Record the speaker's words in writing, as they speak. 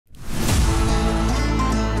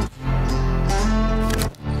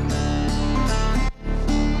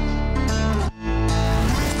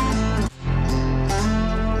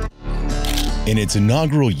In its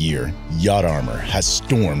inaugural year, Yacht Armor has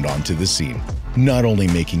stormed onto the scene, not only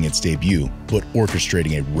making its debut, but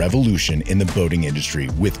orchestrating a revolution in the boating industry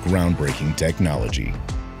with groundbreaking technology.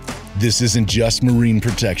 This isn't just marine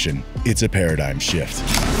protection, it's a paradigm shift.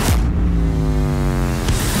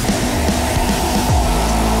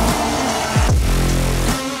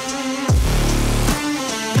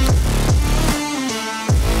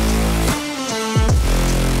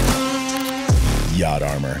 Yacht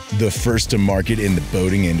Armor, the first to market in the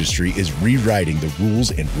boating industry, is rewriting the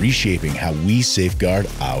rules and reshaping how we safeguard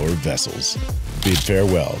our vessels. Bid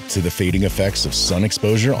farewell to the fading effects of sun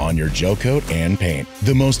exposure on your gel coat and paint.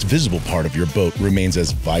 The most visible part of your boat remains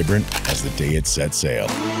as vibrant as the day it set sail.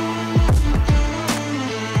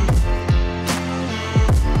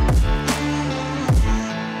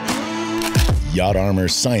 Yacht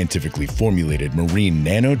Armor's scientifically formulated marine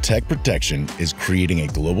nanotech protection is creating a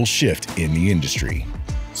global shift in the industry,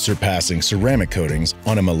 surpassing ceramic coatings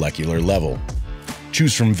on a molecular level.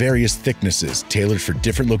 Choose from various thicknesses tailored for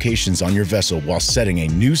different locations on your vessel while setting a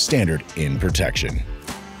new standard in protection.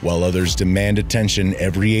 While others demand attention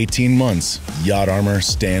every 18 months, Yacht Armor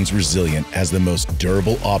stands resilient as the most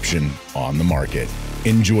durable option on the market.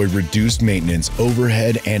 Enjoy reduced maintenance,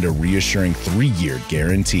 overhead, and a reassuring 3-year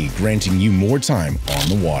guarantee, granting you more time on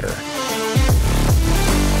the water.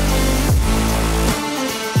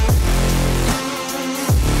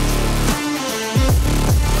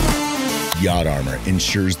 Yacht Armor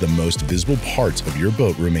ensures the most visible parts of your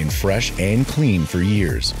boat remain fresh and clean for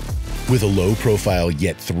years. With a low profile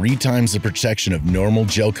yet 3 times the protection of normal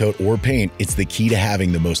gel coat or paint, it's the key to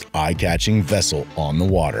having the most eye-catching vessel on the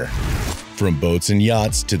water. From boats and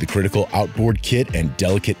yachts to the critical outboard kit and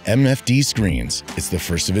delicate MFD screens, it's the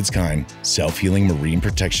first of its kind, self-healing marine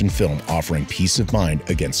protection film offering peace of mind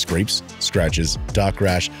against scrapes, scratches, dock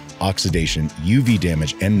rash, oxidation, UV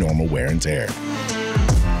damage, and normal wear and tear.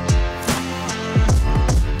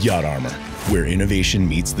 Yacht Armor, where innovation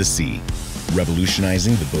meets the sea,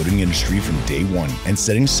 revolutionizing the boating industry from day one and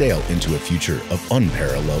setting sail into a future of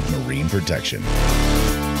unparalleled marine protection.